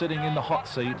 now sitting in the hot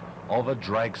seat of a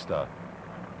Dragster.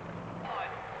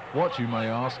 What, you may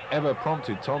ask, ever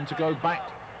prompted Tom to go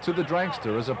back to the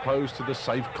dragster as opposed to the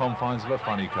safe confines of a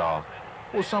funny car?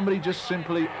 Or somebody just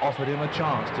simply offered him a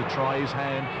chance to try his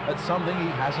hand at something he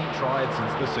hasn't tried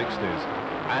since the 60s.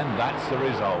 And that's the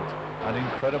result. An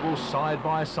incredible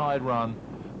side-by-side run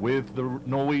with the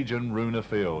Norwegian Rune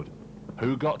Fjeld.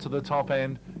 Who got to the top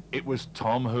end? It was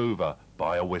Tom Hoover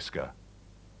by a whisker.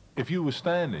 If you were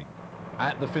standing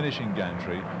at the finishing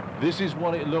gantry, this is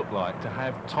what it looked like to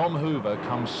have Tom Hoover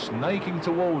come snaking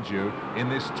towards you in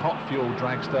this top-fuel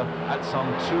dragster at some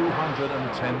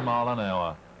 210 mile an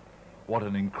hour. What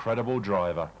an incredible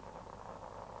driver.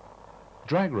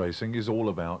 Drag racing is all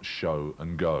about show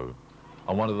and go.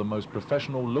 And one of the most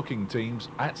professional-looking teams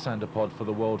at Santapod for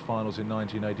the World Finals in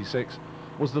 1986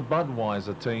 was the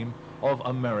Budweiser team of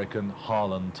American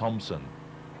Harlan Thompson.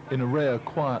 In a rare,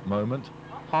 quiet moment,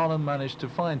 Harlan managed to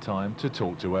find time to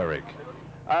talk to Eric.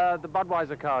 The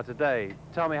Budweiser car today,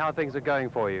 tell me how things are going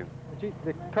for you.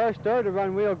 The car started to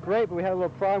run real great, but we had a little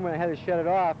problem when I had to shut it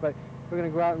off, but we're going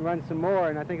to go out and run some more,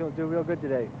 and I think it'll do real good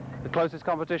today. The closest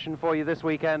competition for you this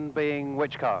weekend being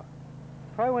which car?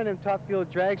 Probably one of them top fuel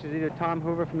dragsters, either Tom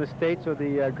Hoover from the States or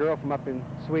the girl from up in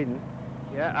Sweden.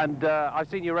 Yeah, and I've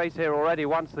seen you race here already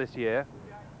once this year.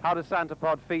 How does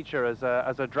Santapod feature as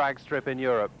a drag strip in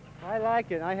Europe? I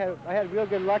like it. I had real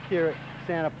good luck here at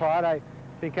Santapod. I've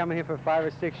been coming here for 5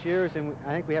 or 6 years, and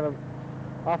I think we have an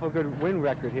awful good win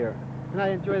record here. And I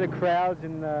enjoy the crowds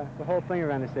and the whole thing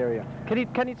around this area. Can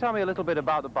you tell me a little bit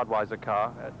about the Budweiser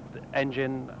car, the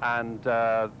engine,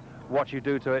 and what you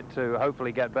do to it to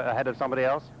hopefully get ahead of somebody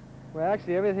else? Well,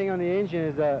 actually, everything on the engine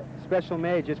is special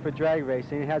made just for drag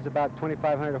racing. It has about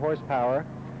 2,500 horsepower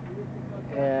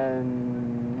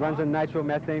and runs on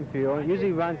nitromethane fuel. It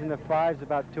usually runs in the 5s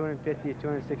about 250 to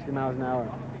 260 miles an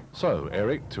hour. So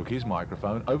Eric took his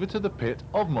microphone over to the pit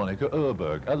of Monica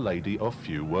Öberg, a lady of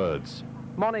few words.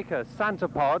 Monica,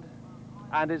 Santapod,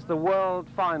 and it's the World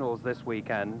Finals this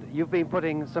weekend. You've been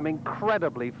putting some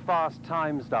incredibly fast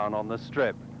times down on the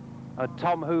strip.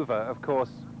 Tom Hoover, of course,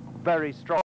 very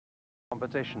strong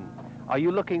competition. Are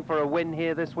you looking for a win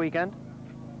here this weekend?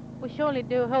 We surely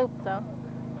do hope so.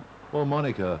 Well,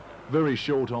 Monica, very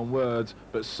short on words,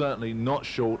 but certainly not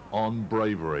short on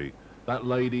bravery. That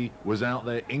lady was out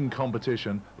there in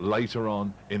competition later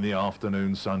on in the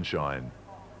afternoon sunshine.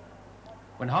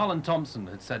 When Harlan Thompson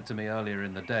had said to me earlier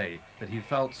in the day that he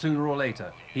felt sooner or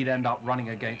later he'd end up running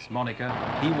against Monica,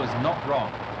 he was not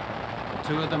wrong. The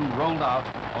two of them rolled out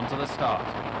onto the start.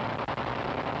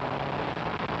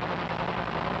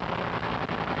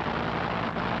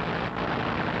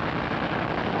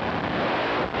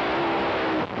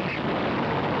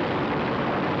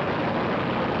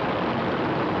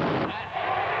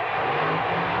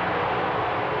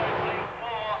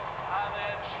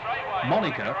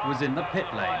 Monica was in the pit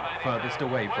lane, furthest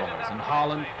away from us, and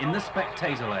Harlan in the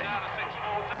spectator lane.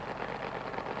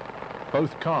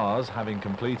 Both cars, having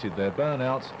completed their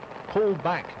burnouts, pulled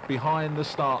back behind the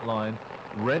start line,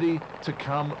 ready to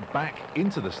come back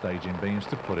into the staging beams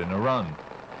to put in a run.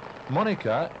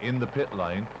 Monica, in the pit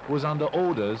lane, was under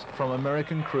orders from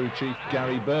American crew chief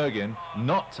Gary Bergin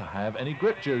not to have any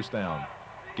grip juice down.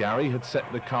 Gary had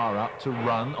set the car up to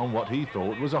run on what he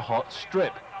thought was a hot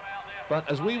strip. But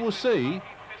as we will see,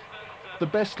 the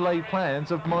best laid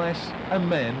plans of mice and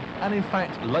men, and in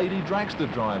fact lady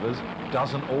dragster drivers,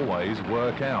 doesn't always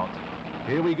work out.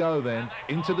 Here we go then,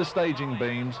 into the staging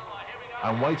beams,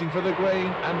 and waiting for the green,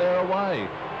 and they're away.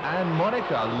 And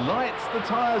Monica lights the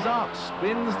tyres up,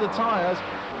 spins the tyres,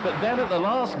 but then at the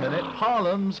last minute,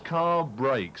 Harlan's car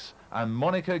brakes, and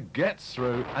Monica gets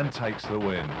through and takes the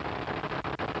win.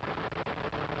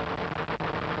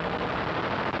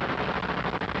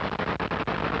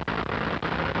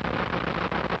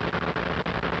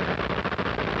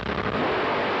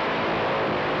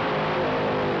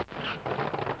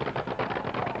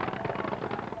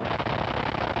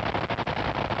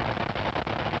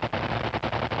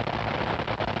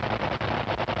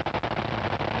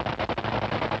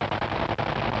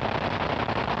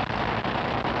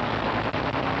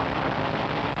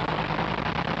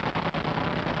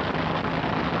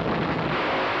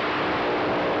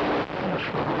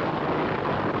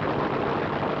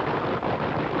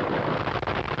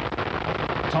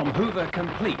 Tom Hoover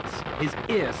completes his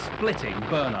ear-splitting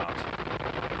burnout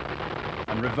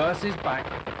and reverses back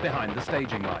behind the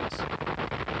staging lights.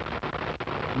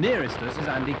 Nearest us is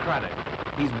Andy Craddock.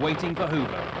 He's waiting for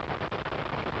Hoover.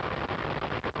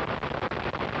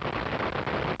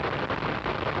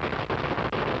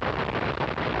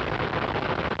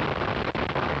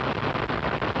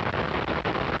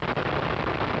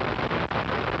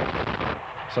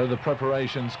 So the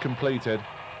preparations completed.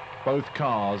 Both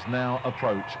cars now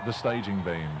approach the staging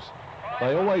beams.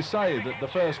 They always say that the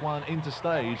first one into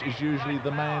stage is usually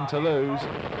the man to lose,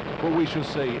 but we shall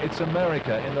see. It's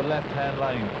America in the left-hand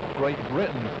lane, Great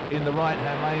Britain in the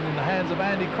right-hand lane in the hands of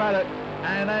Andy Craddock,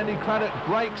 and Andy Craddock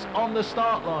breaks on the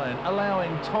start line,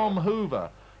 allowing Tom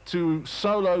Hoover to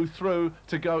solo through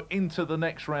to go into the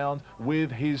next round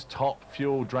with his top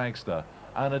fuel dragster.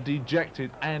 And a dejected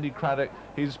Andy Craddock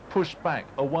is pushed back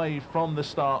away from the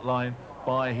start line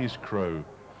by his crew.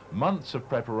 Months of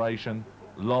preparation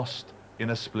lost in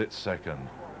a split second.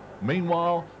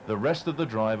 Meanwhile, the rest of the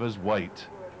drivers wait.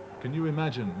 Can you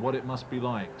imagine what it must be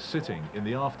like sitting in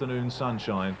the afternoon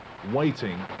sunshine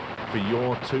waiting for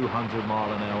your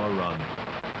 200-mile-an-hour run?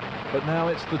 But now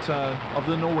it's the turn of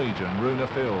the Norwegian Rune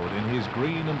Fjeld in his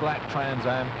green and black Trans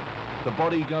Am. The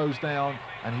body goes down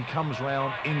and he comes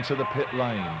round into the pit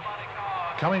lane.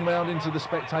 Coming round into the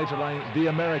spectator lane, the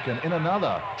American in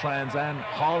another Trans Am,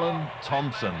 Harlan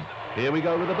Thompson. Here we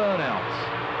go with the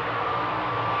burnouts.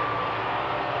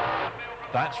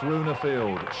 That's Rune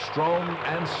Fjeld, strong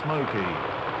and smoky.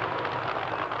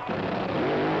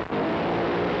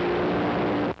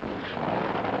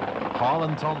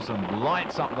 Harlan Thompson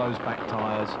lights up those back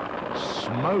tyres,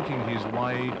 smoking his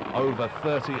way over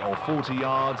 30 or 40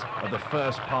 yards of the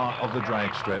first part of the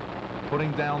drag strip,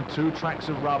 putting down 2 tracks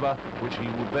of rubber, which he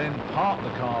will then park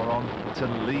the car on to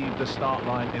leave the start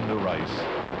line in the race.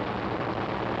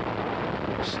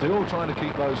 Still trying to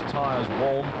keep those tyres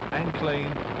warm and clean,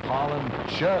 Harlan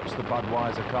chirps the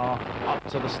Budweiser car up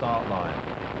to the start line.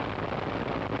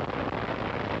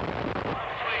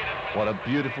 What a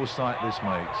beautiful sight this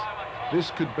makes. This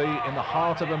could be in the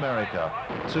heart of America.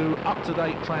 2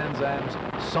 up-to-date Trans Ams,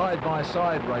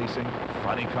 side-by-side racing,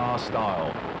 funny car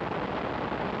style.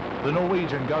 The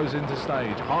Norwegian goes into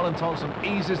stage. Harlan Thompson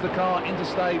eases the car into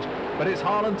stage, but it's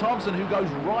Harlan Thompson who goes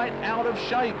right out of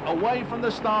shape, away from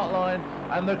the start line,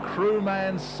 and the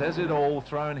crewman says it all,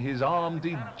 throwing his arm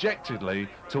dejectedly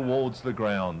towards the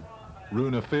ground.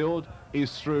 Rune Fjeld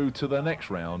is through to the next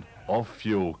round of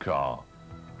Fuel Car.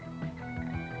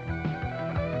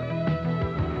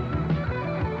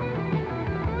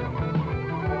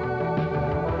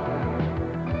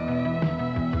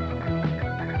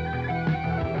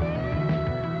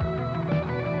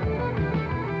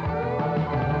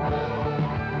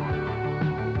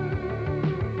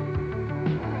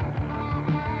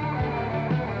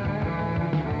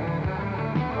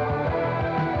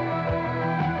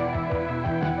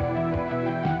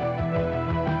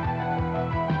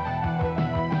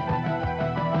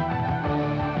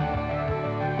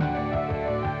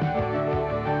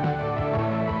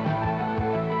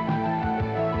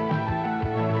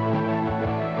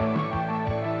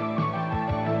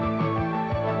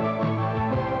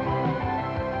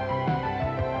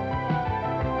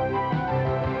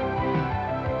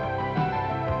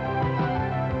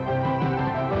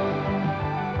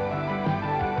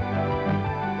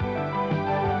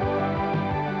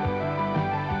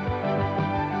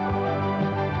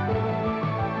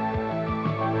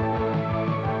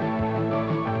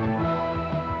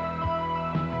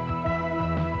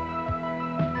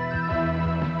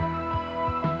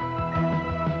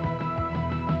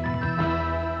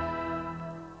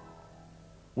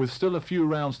 With still a few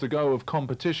rounds to go of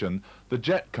competition, the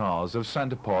jet cars of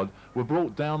Santa Pod were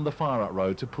brought down the fire-up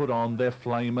road to put on their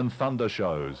flame and thunder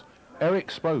shows.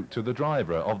 Eric spoke to the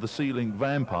driver of the Sealing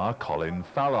Vampire, Colin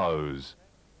Fallows.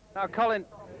 Now, Colin,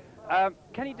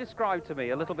 can you describe to me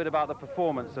a little bit about the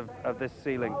performance of this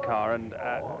Sealing car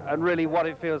and really what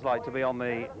it feels like to be on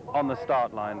the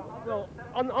start line? Well,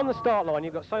 on the start line,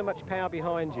 you've got so much power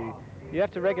behind you. You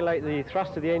have to regulate the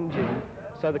thrust of the engine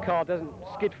so the car doesn't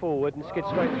skid forward and skid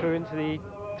straight through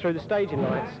through the staging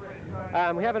lights.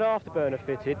 We have an afterburner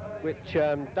fitted, which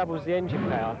doubles the engine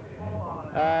power.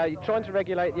 You're trying to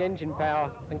regulate the engine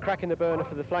power, and cracking the burner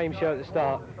for the flame show at the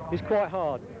start is quite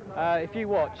hard. If you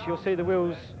watch, you'll see the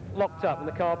wheels locked up and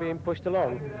the car being pushed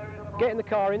along. Getting the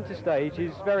car into stage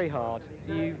is very hard.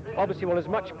 You obviously want as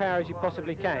much power as you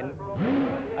possibly can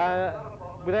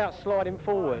without sliding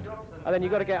forward. And then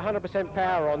you've got to get 100%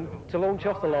 power on to launch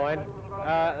off the line,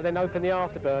 and then open the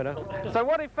afterburner. So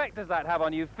what effect does that have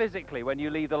on you physically when you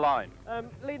leave the line?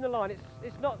 Leaving the line,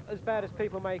 it's not as bad as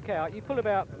people make out. You pull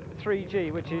about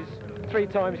 3G, which is 3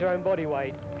 times your own body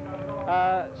weight.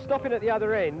 Stopping at the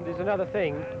other end is another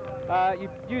thing. You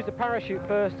use the parachute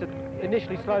first to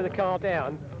initially slow the car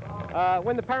down.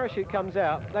 When the parachute comes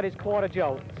out, that is quite a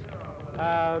jolt.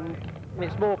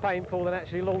 It's more painful than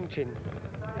actually launching.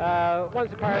 Once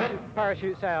the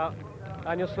parachute's out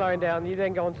and you're slowing down, you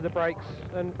then go onto the brakes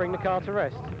and bring the car to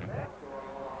rest.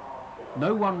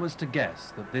 No one was to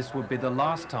guess that this would be the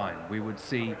last time we would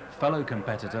see fellow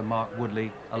competitor Mark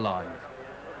Woodley alive.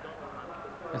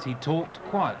 As he talked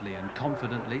quietly and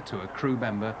confidently to a crew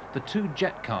member, the two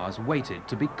jet cars waited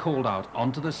to be called out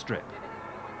onto the strip.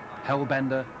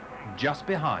 Hellbender just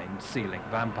behind Sealing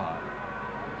Vampire.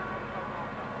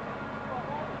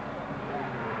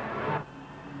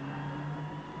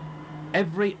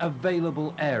 Every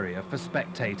available area for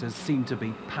spectators seemed to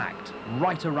be packed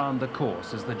right around the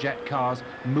course as the jet cars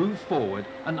moved forward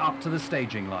and up to the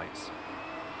staging lights.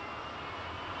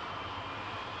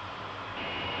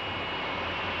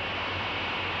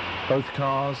 Both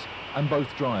cars and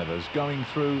both drivers going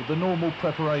through the normal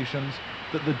preparations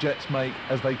that the jets make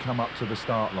as they come up to the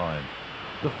start line.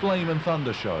 The flame and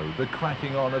thunder show, the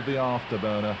cracking on of the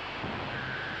afterburner,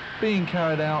 being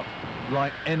carried out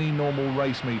like any normal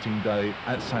race meeting day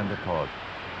at Santa Pod.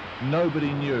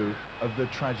 Nobody knew of the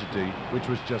tragedy which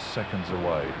was just seconds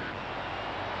away.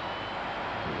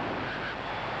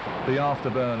 The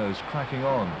afterburners cracking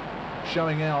on,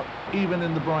 showing out even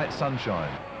in the bright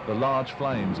sunshine, the large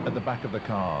flames at the back of the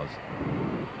cars.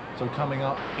 So coming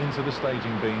up into the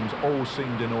staging beams, all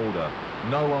seemed in order.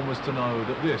 No one was to know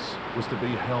that this was to be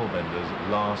Hellbender's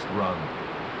last run.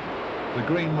 The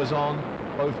green was on,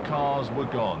 both cars were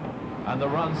gone, and the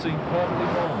run seemed perfectly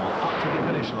normal up to the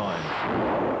finish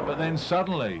line. But then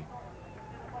suddenly,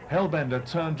 Hellbender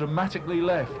turned dramatically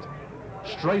left,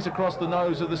 straight across the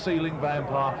nose of the Sealing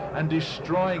Vampire and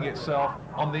destroying itself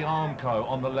on the Armco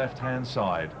on the left-hand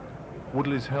side.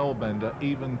 Woodley's Hellbender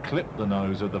even clipped the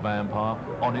nose of the Vampire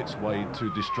on its way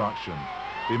to destruction.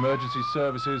 The emergency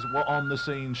services were on the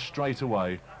scene straight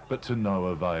away, but to no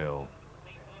avail.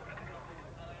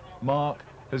 Mark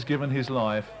has given his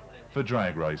life for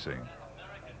drag racing.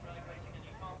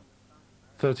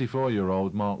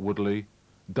 34-year-old Mark Woodley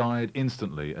died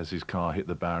instantly as his car hit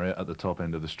the barrier at the top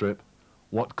end of the strip.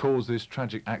 What caused this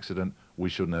tragic accident, we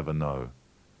shall never know.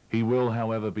 He will,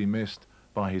 however, be missed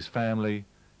by his family,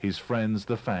 his friends,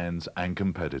 the fans and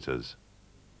competitors.